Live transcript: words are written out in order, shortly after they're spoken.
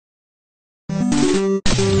Hey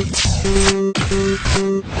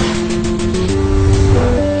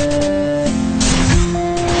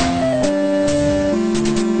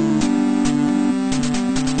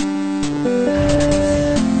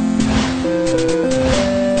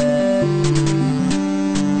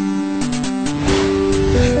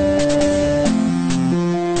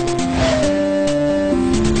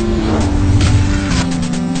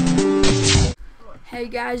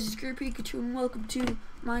guys, it's your Pikachu and welcome to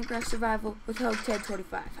Minecraft Survival with Hogue1025.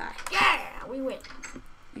 Hi. Yeah, we win.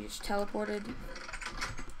 We just teleported.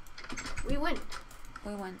 We win.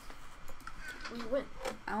 We win. We win.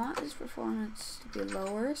 I want this performance to be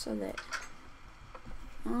lower so that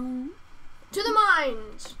To the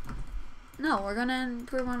mines! no, we're gonna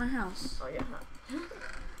improve on our house. Oh yeah.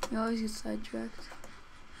 You always get sidetracked.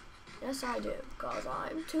 Yes I do, cause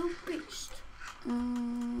I'm too beast.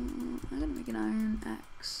 I'm gonna make an iron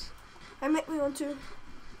axe. I make me one too.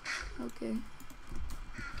 Okay.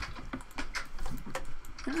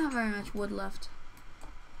 I don't have very much wood left.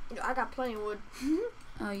 I got plenty of wood.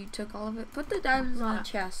 Oh, you took all of it? Put the diamonds on the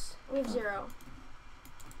chest. We have 0.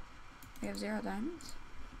 We have 0 diamonds?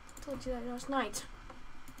 I told you that last night.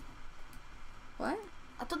 What?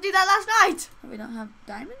 I told you that last night! We don't have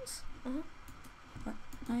diamonds? What?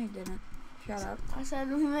 No, you didn't. Shut up. I said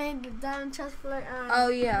we made the diamond chest for like oh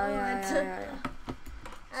yeah.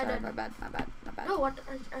 Sorry, my bad. No, what?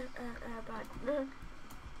 Bad.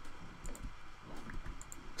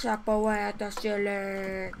 Chop away at the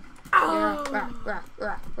ceiling. Oh.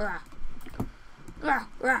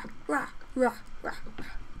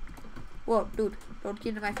 Whoa, dude, don't get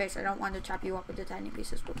into my face. I don't want to chop you up into tiny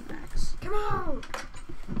pieces with an axe. Come on!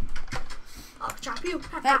 I'll chop you.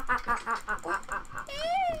 Hey.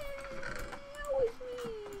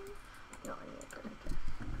 No,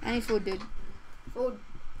 I need food, dude. Food.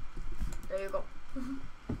 There you go.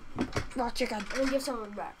 Raw chicken. I'm gonna give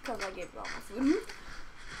someone back because I gave you all my food.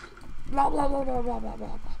 Blah blah blah blah blah blah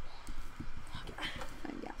blah.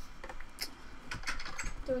 Yeah.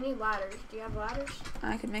 Do we need ladders? Do you have ladders?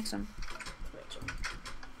 I could make some. Let's make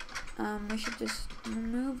some. We should just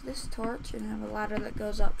remove this torch and have a ladder that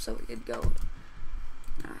goes up so we could go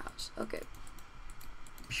in our house. Okay.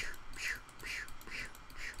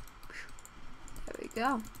 There we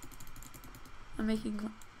go. I'm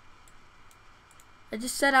making. I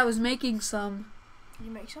just said I was making some. Can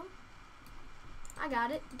you make some? I got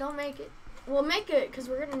it. Don't make it. We'll make it because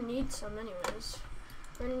we're gonna need some anyways.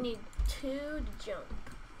 We're gonna need 2 to jump.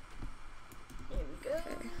 Here we go.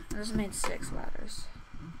 Okay. I just made 6 ladders.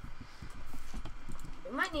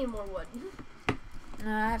 We might need more wood.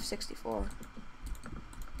 No, I have 64.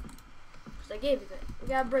 Because I gave you that. We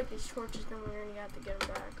gotta break these torches, then we're gonna have to get them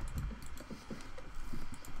back.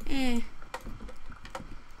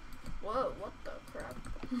 Whoa, what the crap?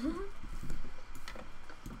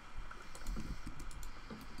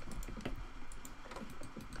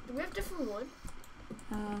 Do we have different wood?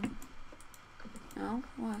 No?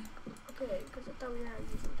 Why? Okay, because I thought we were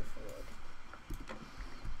using different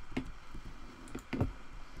wood.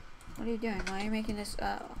 What are you doing? Why are you making this?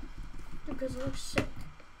 Because it looks sick.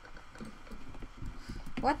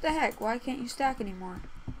 What the heck? Why can't you stack anymore?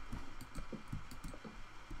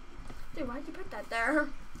 Dude, why'd you put that there?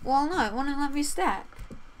 Well, no, it wouldn't let me stack.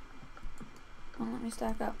 Won't let me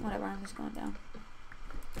stack up. Whatever, I'm just going down.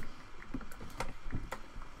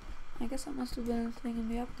 I guess that must have been a thing in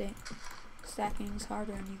the update. Stacking is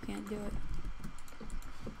harder and you can't do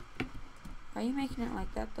it. Are you making it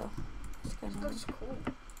like that though? This looks cool.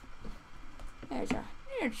 There's a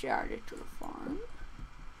little farm.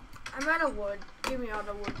 I'm out of wood. Give me all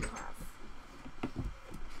the wood you have.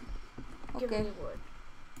 Okay. Give me wood.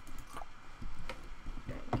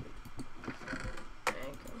 Thank you.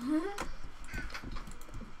 Thank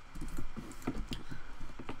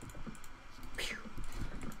you.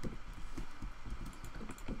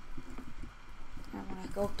 I wanna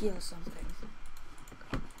go kill something.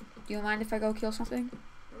 Do you mind if I go kill something?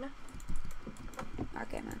 No.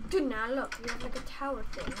 Okay, man. Dude, now look. We have like a tower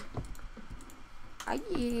thing. Oh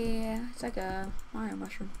yeah. It's like a Mario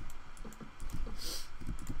mushroom.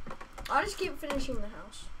 I'll just keep finishing the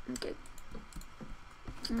house. Okay.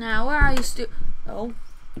 Now, where are you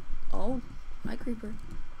Oh, my creeper.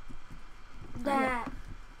 That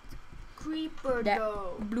creeper That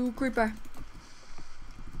though. blue creeper.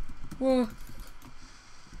 Whoa.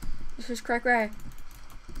 This is cray.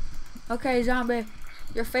 Okay, zombie.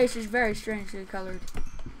 Your face is very strangely colored.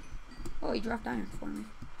 Oh, he dropped iron for me.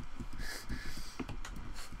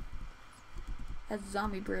 That's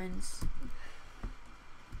zombie brains.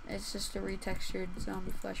 It's just a retextured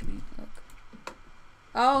zombie flesh meat. Look.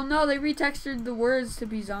 Oh no, they retextured the words to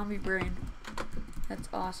be zombie brain. That's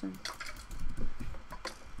awesome.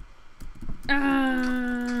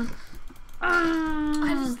 I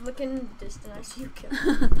just look in the distance. I see you kill.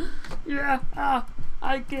 Yeah.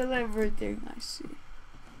 I kill everything I see.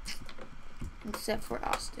 Except for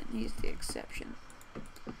Austin. He's the exception.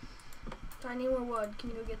 I need more wood.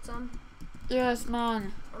 Can you go get some? Yes,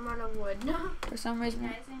 man. I'm out of wood. For some reason,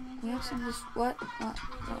 we have some just what?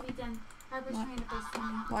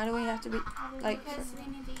 Why do we have to be like? Because we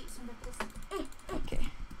need to eat some breakfast. Okay.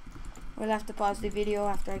 We'll have to pause the video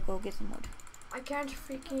after I go get some wood. I can't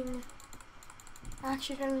freaking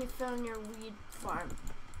accidentally fell in your weed farm.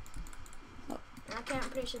 Oh. I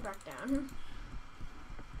can't place it back down.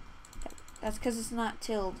 That's because it's not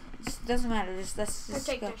tilled. It doesn't matter. Let's Here, just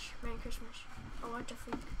take go. this. Merry Christmas. I want to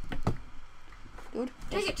freak. Dude,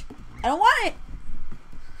 Take it. I don't want it.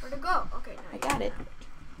 Where'd it go? Okay, now I you got can it. have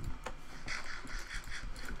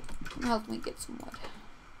Help me get some wood.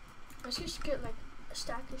 Let's just get like a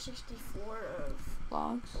stack of 64 of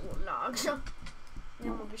Logs. logs. And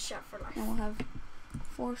then we'll be set for life. And we'll have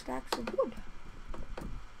 4 stacks of wood.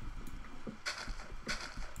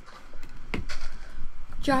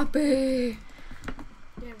 Choppy!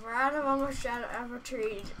 Yeah, we're out of almost out of our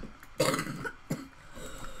trees.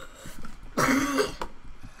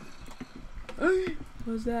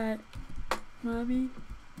 What's that? Mommy?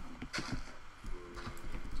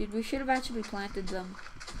 Dude, we should have actually planted them.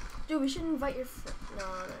 Dude, we should invite your friend. No,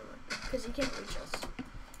 never mind. Because he can't reach us.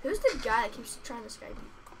 Who's the guy that keeps trying to Skype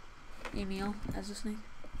you? Emil, as a snake.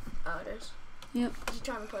 Oh, it is? Yep. Is he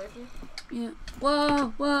trying to play with you? Yeah.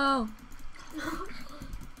 Whoa, whoa!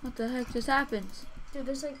 What the heck just happened? Dude,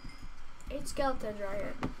 there's like 8 skeletons right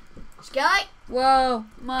here. Skelly! Whoa!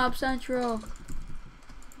 Mob Central!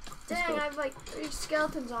 Dang, I have like 3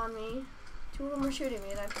 skeletons on me. 2 of them are shooting me,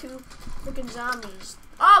 and I have 2 freaking zombies.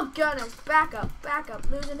 Oh goodness! Back up,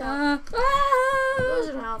 losing health.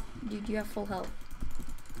 Losing health. Dude, you have full health.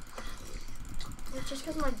 It's just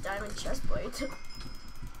because my diamond chest plate.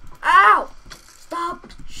 Ow!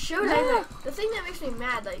 Stop shooting me. The thing that makes me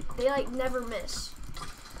mad, like, they like never miss.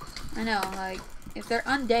 I know, like, if they're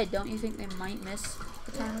undead, don't you think they might miss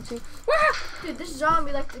a time or two? Dude, this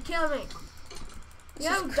zombie like to kill me.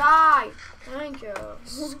 You die. Thank you.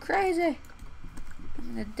 This is crazy. I'm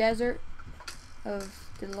in the desert of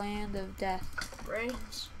the land of death.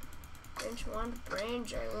 Brains. Brains want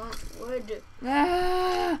brains. I want wood.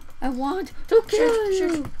 Ah! I want to kill you!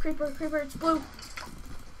 Shoot. Creeper, it's blue.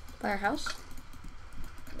 By our house?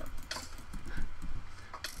 No.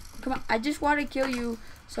 Come on, I just want to kill you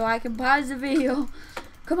so I can pause the video.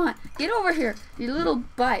 Come on, get over here, you little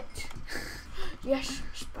butt. Yes,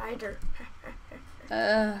 spider.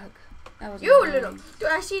 Ugh, that was You annoying. little. Dude,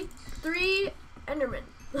 I see 3 Endermen.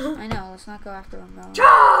 I know, let's not go after them though.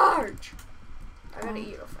 Charge! I gotta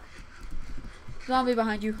eat real fast. Zombie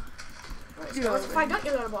behind you. Alright, Get so let's over fight here. out,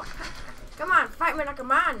 you little boy. Come on, fight me like a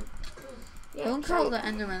man. Yeah, Don't call the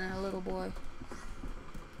Enderman a little boy.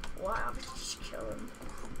 Wow, just kill him.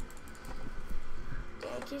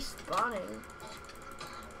 Yeah, he keeps spawning.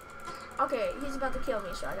 Okay, he's about to kill me,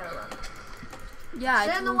 so I gotta run. Yeah,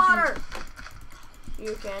 Stay I in the told you. water.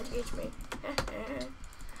 You can't reach me.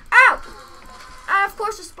 Ow! Of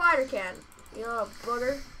course a spider can. You little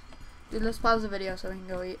booger. Dude, let's pause the video so we can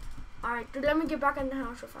go eat. Alright, dude, let me get back in the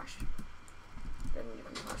house real fast. Let me get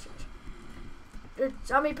in the house. Dude,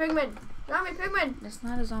 zombie pigman! Zombie pigman! It's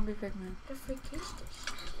not a zombie pigman. The freak is this?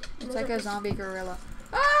 It's like a zombie gorilla.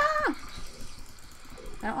 Ah!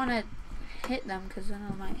 I don't want to hit them because then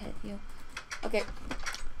I might hit you. Okay.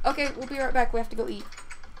 Okay, we'll be right back. We have to go eat.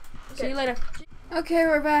 See you later. Okay,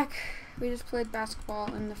 we're back. We just played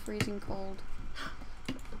basketball in the freezing cold.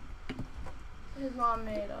 His mom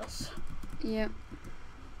made us. Yep.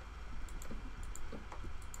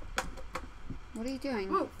 What are you doing?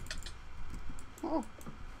 Move. Oh.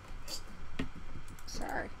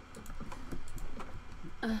 Sorry.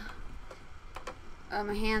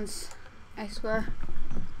 My hands, I swear,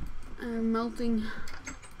 are melting.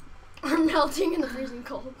 Are melting in the freezing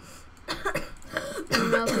cold. They're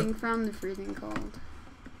melting from the freezing cold.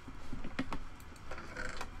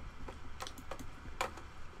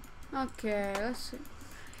 Okay, let's see.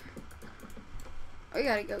 We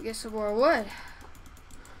gotta go get some more wood.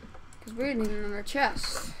 Because we need another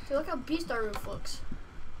chest. Dude, look how beast our roof looks.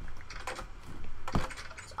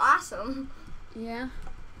 It's awesome. Yeah.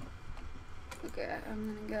 Okay,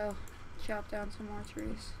 I'm gonna go chop down some more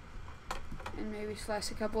trees. And maybe slice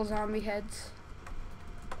a couple zombie heads.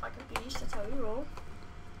 Like a beast, that's how we roll.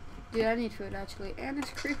 Dude, I need food actually. And this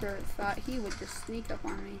creeper thought he would just sneak up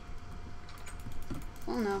on me.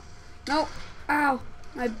 Oh no. No! Ow!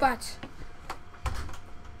 My butt!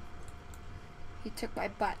 He took my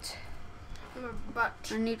butt. My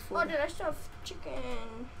butt. I need food. Oh, did I still have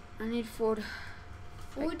chicken? I need food.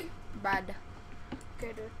 Food? Like, bad.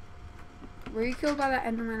 Okay, dude. Were you killed by that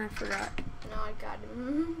Enderman? I forgot. No, I got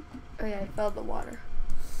him. Oh yeah, I fell in the water.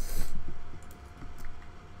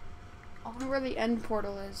 I wonder where the end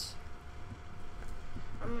portal is.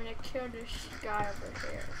 I'm gonna kill this guy over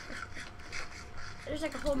here. There's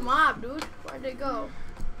like a whole mob, dude. Where'd they go?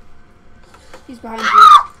 He's behind you.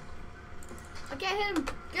 I can't hit him.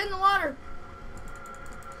 Get in the water.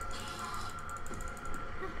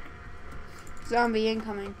 Zombie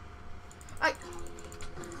incoming. I.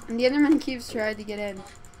 And the Enderman keeps trying to get in.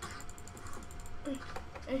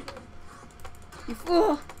 You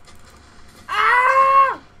fool!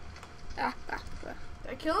 Ah! Ah, ah, ah.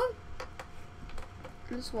 Did I kill him?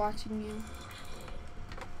 I'm just watching you.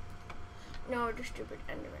 No, the stupid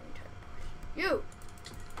Enderman type. You!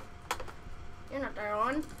 You're not that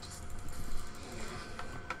one.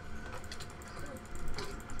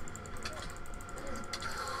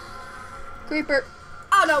 Creeper!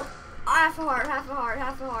 Oh no! Half a heart, half a heart,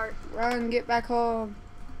 half a heart. Run, get back home.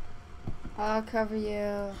 I'll cover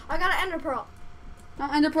you. I got an ender pearl. No,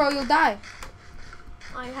 Ender Pearl, you'll die.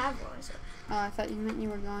 I have one, I said. Oh, I thought you meant you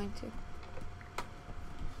were going to.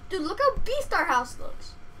 Dude, look how beast our house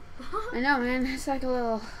looks. I know, man. It's like a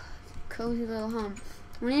little cozy little home.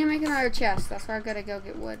 We need to make another chest. That's why I gotta go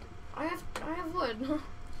get wood. I have wood.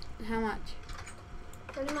 How much?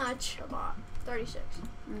 Pretty much about 36.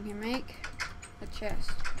 We can make a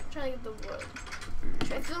chest. I'm trying to get the wood.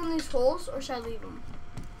 Should I fill in these holes or should I leave them?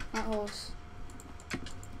 What holes?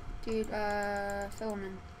 Dude, fill them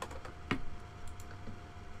in.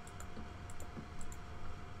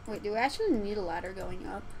 Wait, do we actually need a ladder going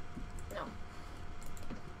up? No.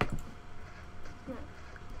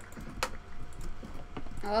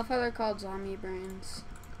 I love how they're called zombie brains.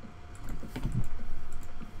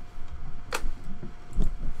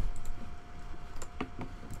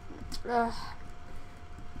 Ugh.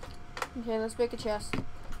 Okay, let's make a chest.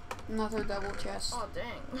 Another double chest. Oh,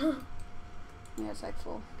 dang. Yeah, it's like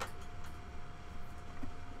full.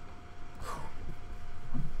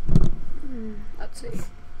 Let's see.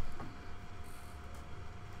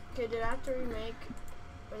 Okay, did I have to remake?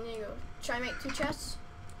 When you go, should I make 2 chests?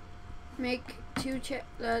 Make 2 chests.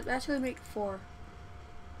 Actually, make 4.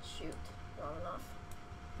 Shoot, not enough.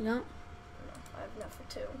 You don't? No, I have enough for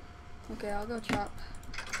 2. Okay, I'll go chop.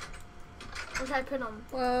 Or should I put them?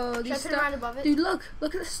 Whoa, Should I these put them right above it? Dude, look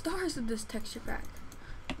at the stars of this texture pack.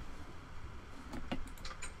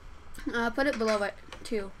 Put it below it.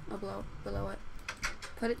 2 below it.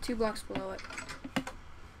 Put it 2 blocks below it.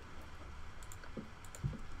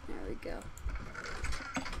 There we go.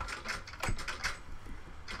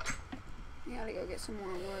 We gotta go get some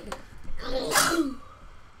more wood.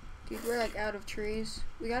 Dude, we're like out of trees.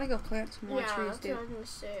 We gotta go plant some more trees, dude. Yeah, that's what I was gonna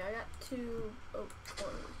say. I got 2 oak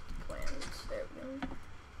plants. There we go.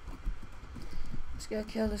 Let's go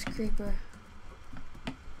kill this creeper.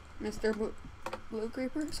 Mr. Blue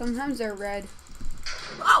Creeper? Sometimes they're red.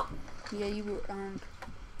 Oh! Yeah, you were, I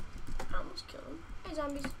almost killed him. Hey,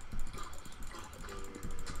 zombies.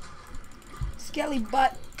 Skelly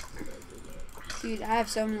butt. Dude, I have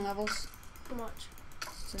so many levels. How much?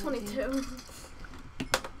 17. 22.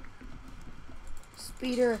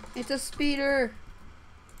 Speeder. It's a speeder.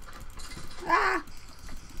 Ah!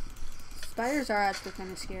 Spiders are actually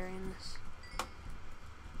kind of scary in this.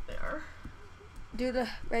 They are. Do the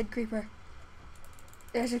red creeper.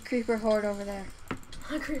 There's a creeper horde over there.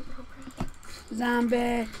 A creeper.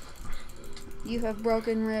 Zombie. You have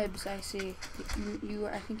broken ribs, I see.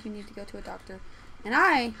 I think you need to go to a doctor. And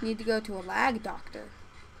I need to go to a lag doctor.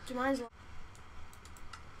 Do mine's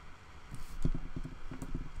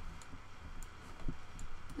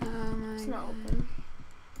Oh my It's not God. open.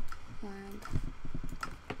 Lag.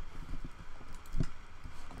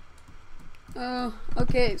 Oh,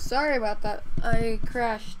 okay. Sorry about that. I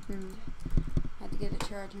crashed and had to get a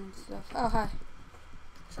charger and stuff. Oh, hi.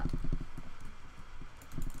 Stop.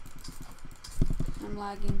 I'm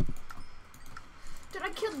lagging. Dude, I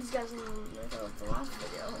killed these guys in the last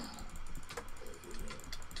video.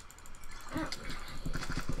 Ow.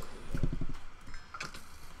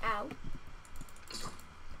 Ow.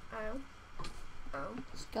 Ow. Ow.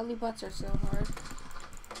 Skelly butts are so hard.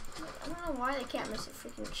 I don't know why they can't miss a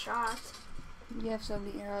freaking shot. You have so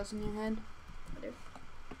many arrows in your head. I do.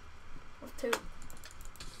 I have 2.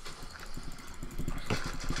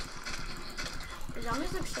 The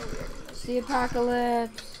zombies look so weird in this. The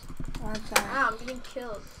apocalypse. Oh, I'm sorry. Ow, I'm getting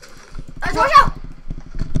killed. Watch out!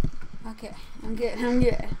 Okay, I'm good.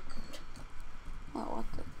 Oh, what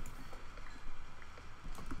the?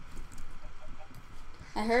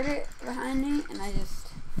 I heard it behind me, and I just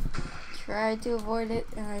tried to avoid it,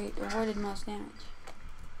 and I avoided most damage.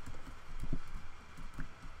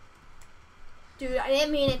 Dude, I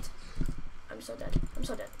didn't mean it. I'm so dead. I'm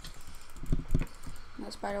so dead.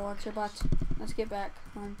 That spider wants your butt. Let's get back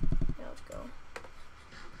home. Yeah, let's go.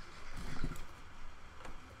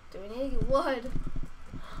 Do we need to get wood?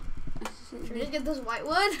 Should we just get this white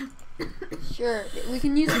wood? Sure. We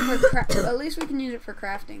can use it for at least we can use it for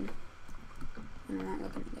crafting. I'm not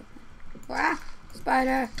looking at different. Wow!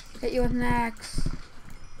 Spider! Hit you with an axe.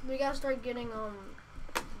 We gotta start getting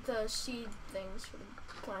the seed things for the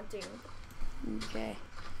planting. Okay.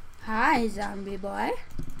 Hi, zombie boy.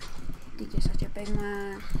 Think you're such a big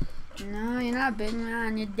man. No, you're not a big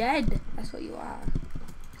man. You're dead. That's what you are.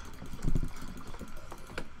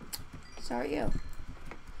 So are you.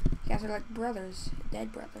 You guys are like brothers.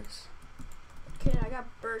 Dead brothers. Okay, I got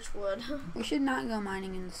birch wood. We should not go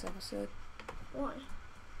mining in this episode. Why?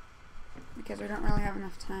 Because we don't really have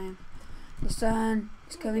enough time. The sun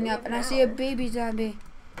is coming up, and I see a baby zombie.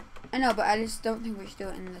 I know, but I just don't think we should do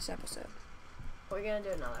it in this episode. We're gonna do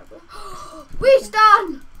another episode. Wheat's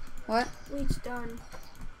done! What? Wheat's done.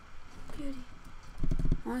 Beauty.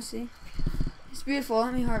 I want to see. It's beautiful.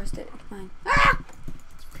 Let me harvest it. It's mine. Ah!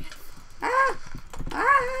 It's beautiful. Ah!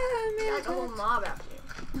 Ah! There's like a whole mob after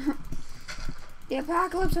you. The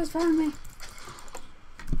apocalypse has found me.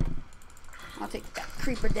 I'll take that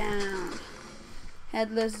creeper down.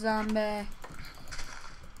 Headless zombie. I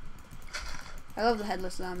love the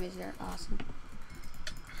headless zombies. They're awesome.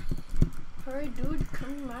 Hurry, dude.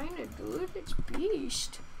 Come mine it, dude. It's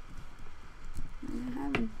beast.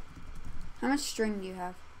 How much string do you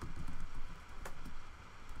have?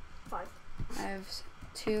 5. I have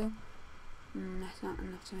 2. That's not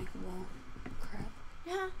enough to make a wall. Crap.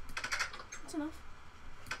 Yeah. That's enough.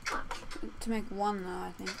 To make 1 though,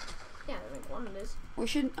 I think. Yeah, to make 1 it is. We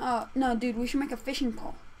should, no dude, we should make a fishing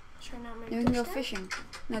pole. Should I not make Then we can go fishing.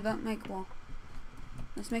 No, don't make wall.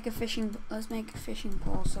 Let's make a fishing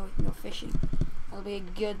pole so we can go fishing. That'll be a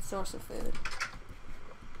good source of food.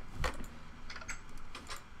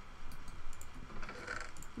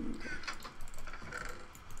 Okay.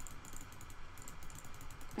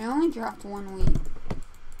 I only dropped 1 wheat.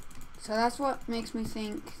 So that's what makes me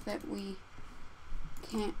think that we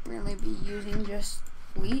can't really be using just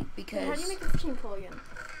wheat because... How do you make a fishing pole again?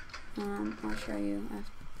 I'll show you.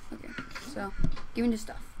 Okay, so give me the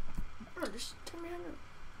stuff. Oh, just tell me how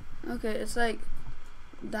to. Okay, it's like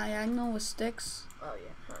diagonal with sticks. Oh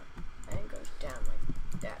yeah, huh. And it goes down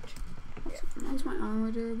like that. What's my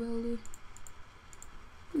armor durability?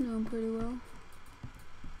 I'm doing pretty well.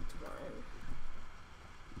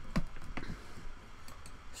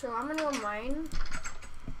 So I'm gonna go mine.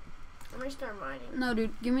 I'm gonna start mining. No,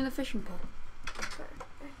 dude, give me the fishing pole. Okay.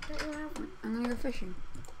 Don't you have one? I'm gonna go fishing.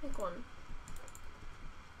 Make one.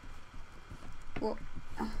 Well,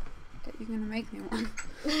 that you're gonna make me one.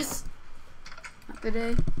 Yes. Not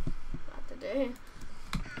today. Not today.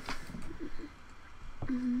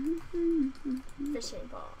 Fishing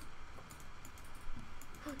pole.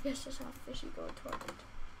 Oh, yes, I saw a fishy go toward it.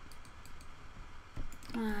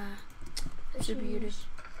 Ah, it's a beauty.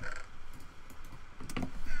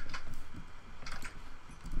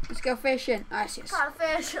 Let's go fishing. Ah, yes. Caught a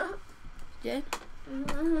fish. Did?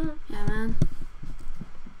 Mm-hmm. Yeah, man.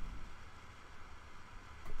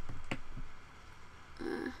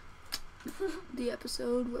 The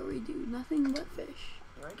episode where we do nothing but fish.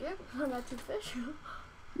 Like it? I got 2 fish.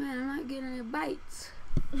 Man, I'm not getting any bites.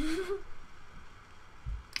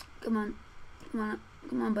 Come on. Come on.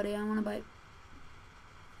 Come on, buddy. I want a bite.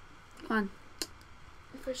 Come on.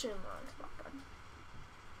 Fishing long's not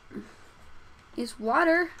done. It's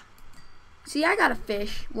water. See, I got a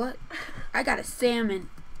fish. What? I got a salmon.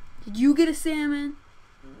 Did you get a salmon?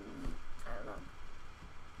 I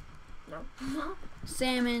don't know. No.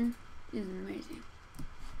 Salmon is amazing.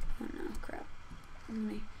 Oh no, crap.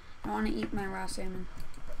 I want to eat my raw salmon.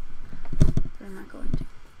 But I'm not going to.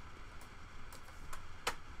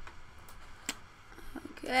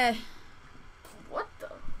 Okay. What the?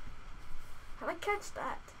 How'd I catch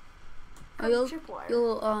that? Oh, you'll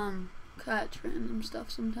catch random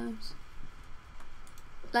stuff sometimes.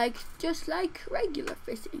 Like, just like regular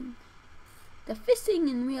fishing. The fishing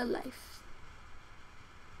in real life.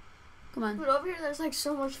 Come on. But over here there's like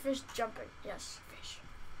so much fish jumping. Yes, fish.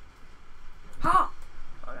 Ha!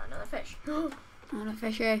 Oh, no, another fish. I want a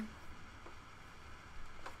fish, eh?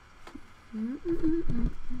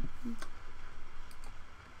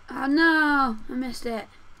 Oh no! I missed it.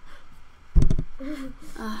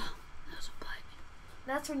 Ah, that was a bite.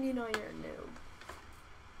 That's when you know you're a noob.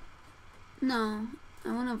 No, I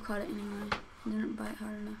wouldn't have caught it anyway. Didn't bite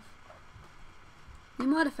hard enough. We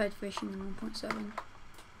modified fishing in 1.7.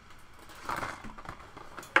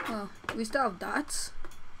 Well, we still have dots.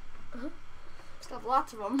 Still have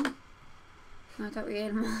lots of them. I thought we ate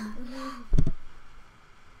them all.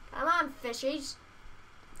 Come on, fishies.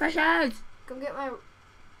 Fishies! Come get my...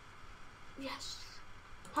 Yes.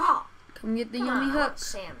 Ha! Come get the Come yummy on, I want hook.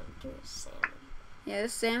 salmon. Give me salmon. Yeah,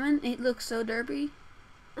 this salmon, it looks so derpy.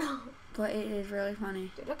 But it is really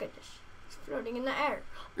funny. Dude, look at this. It's floating in the air.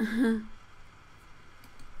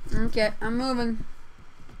 Okay, I'm moving.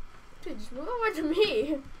 Dude, just move over to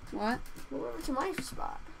me. What? Move over to my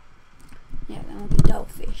spot. Yeah, then we'll be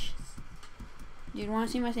dollfish. Do you want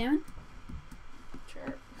to see my salmon?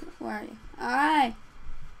 Sure. Where are you? Alright.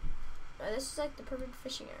 This is like the perfect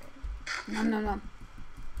fishing area. Nom nom nom.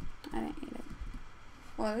 I didn't eat it.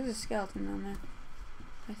 Well, there's a skeleton on there.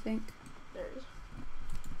 I think. There it is.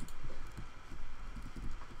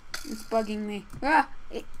 It's bugging me. Ah!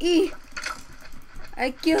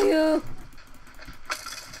 I kill you!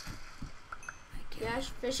 Yes,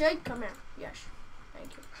 fish egg, come here. Yes.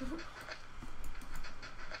 Thank you.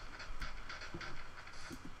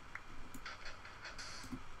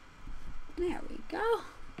 There we go.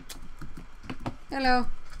 Hello.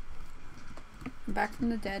 I'm back from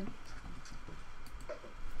the dead.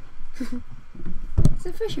 It's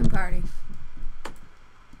a fishing party.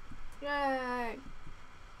 Yay!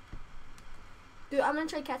 Dude, I'm gonna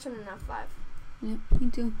try catching an F5. Yeah, me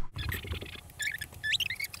too.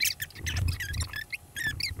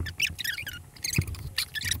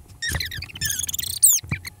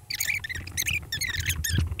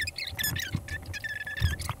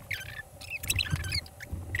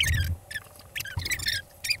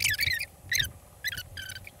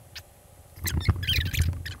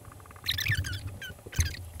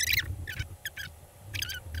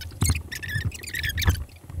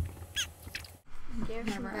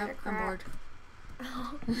 I'm bored.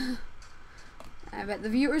 I bet the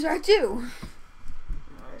viewers are too.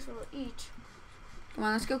 Might as well eat. Come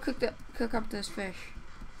on, let's go cook up this fish.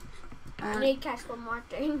 I need to catch one more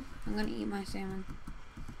thing. I'm gonna eat my salmon.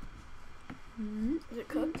 Is it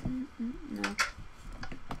cooked? No.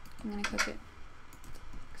 I'm gonna cook it.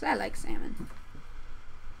 Cause I like salmon.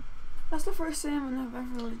 That's the first salmon I've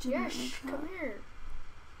ever legitimately tried. Come here.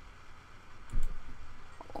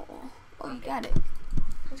 Oh, you got it.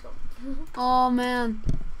 Let's go. Oh man,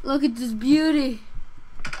 look at this beauty.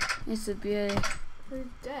 It's a beauty. We're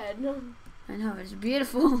dead. I know, it's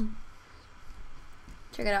beautiful.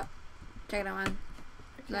 Check it out. Check it out, man.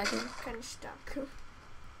 Like it? I'm kind of stuck.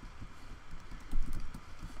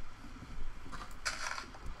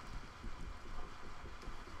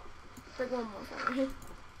 Bring one more for me.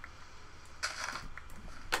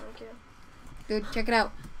 Thank you. Dude, check it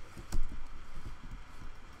out.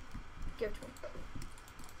 Give it to me.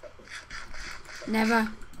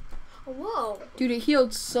 Never. Oh, whoa. Dude, it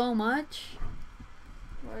healed so much.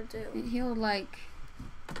 What did it do? It healed like...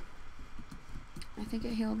 I think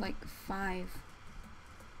it healed like 5.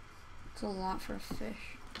 It's a lot for a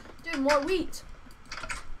fish. Dude, more wheat.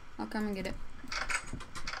 I'll come and get it.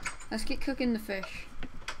 Let's get cooking the fish.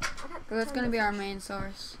 Cause that's gonna be our main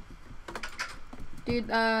source. Dude,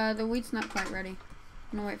 the wheat's not quite ready.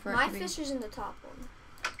 I'm gonna wait for it to be. My fish is in the top one.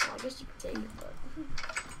 Well, I guess you could take it, but...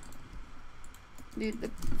 Dude, the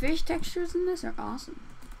fish textures in this are awesome.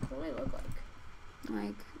 What do they look like?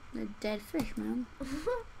 Like, they're dead fish, man.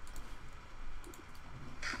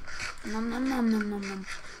 Nom nom nom nom nom nom.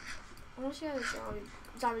 I want to see how this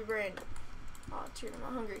zombie brain. Oh, dude, I'm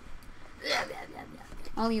not hungry.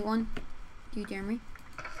 I'll eat one. Do you dare me?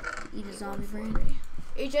 Eat a zombie brain.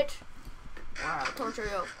 Eat it. Wow, torture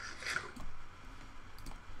you.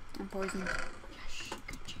 I'm poisoned. Yes,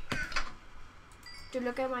 good job. Dude,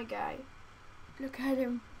 look at my guy. Look at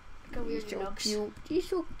him. Look how weird he looks. Cute. He's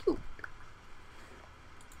so cute.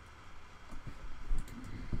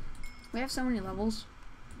 We have so many levels.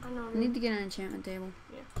 I know. We need to get an enchantment table.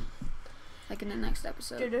 Yeah. Like in the next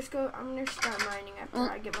episode. Dude, let's go. I'm gonna start mining after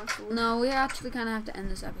I get my food. No, we actually kind of have to end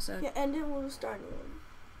this episode. Yeah, and then we'll start a new one.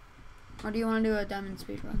 Or do you want to do a diamond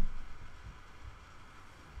speedrun?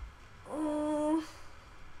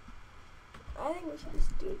 I think we should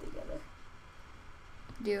just do it together.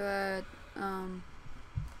 Do a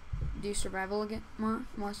do survival again?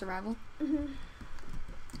 More survival?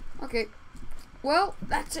 Okay. Well,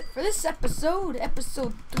 that's it for this episode.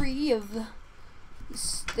 Episode 3 of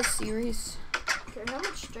this series. Okay, how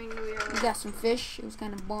much string do we have? We got some fish. It was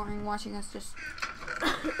kind of boring watching us just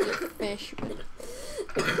eat fish, but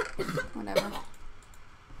whatever.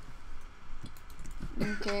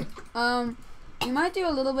 Okay. We might do a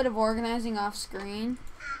little bit of organizing off screen.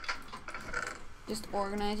 Just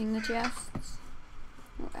organizing the chests.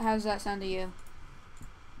 How does that sound to you?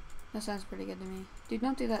 That sounds pretty good to me. Dude,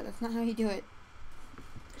 don't do that. That's not how you do it.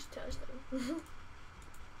 Just touch them.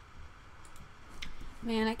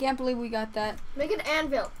 Man, I can't believe we got that. Make an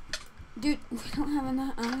anvil. Dude, we don't have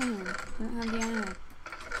enough iron. We don't have the iron.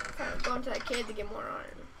 I'm going to that cave to get more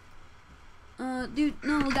iron. Dude,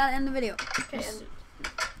 no, we gotta end the video. Okay, end it.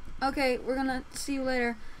 Okay, we're gonna see you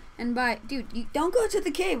later. And bye. Dude, you don't go to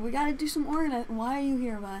the cave. We gotta do some organizing. Why are you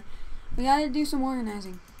here, bye? We gotta do some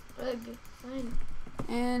organizing. Okay, fine.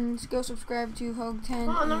 And go subscribe to Hogue10.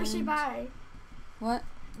 Oh, let me say bye. What?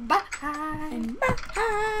 Bye. And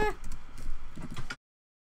bye.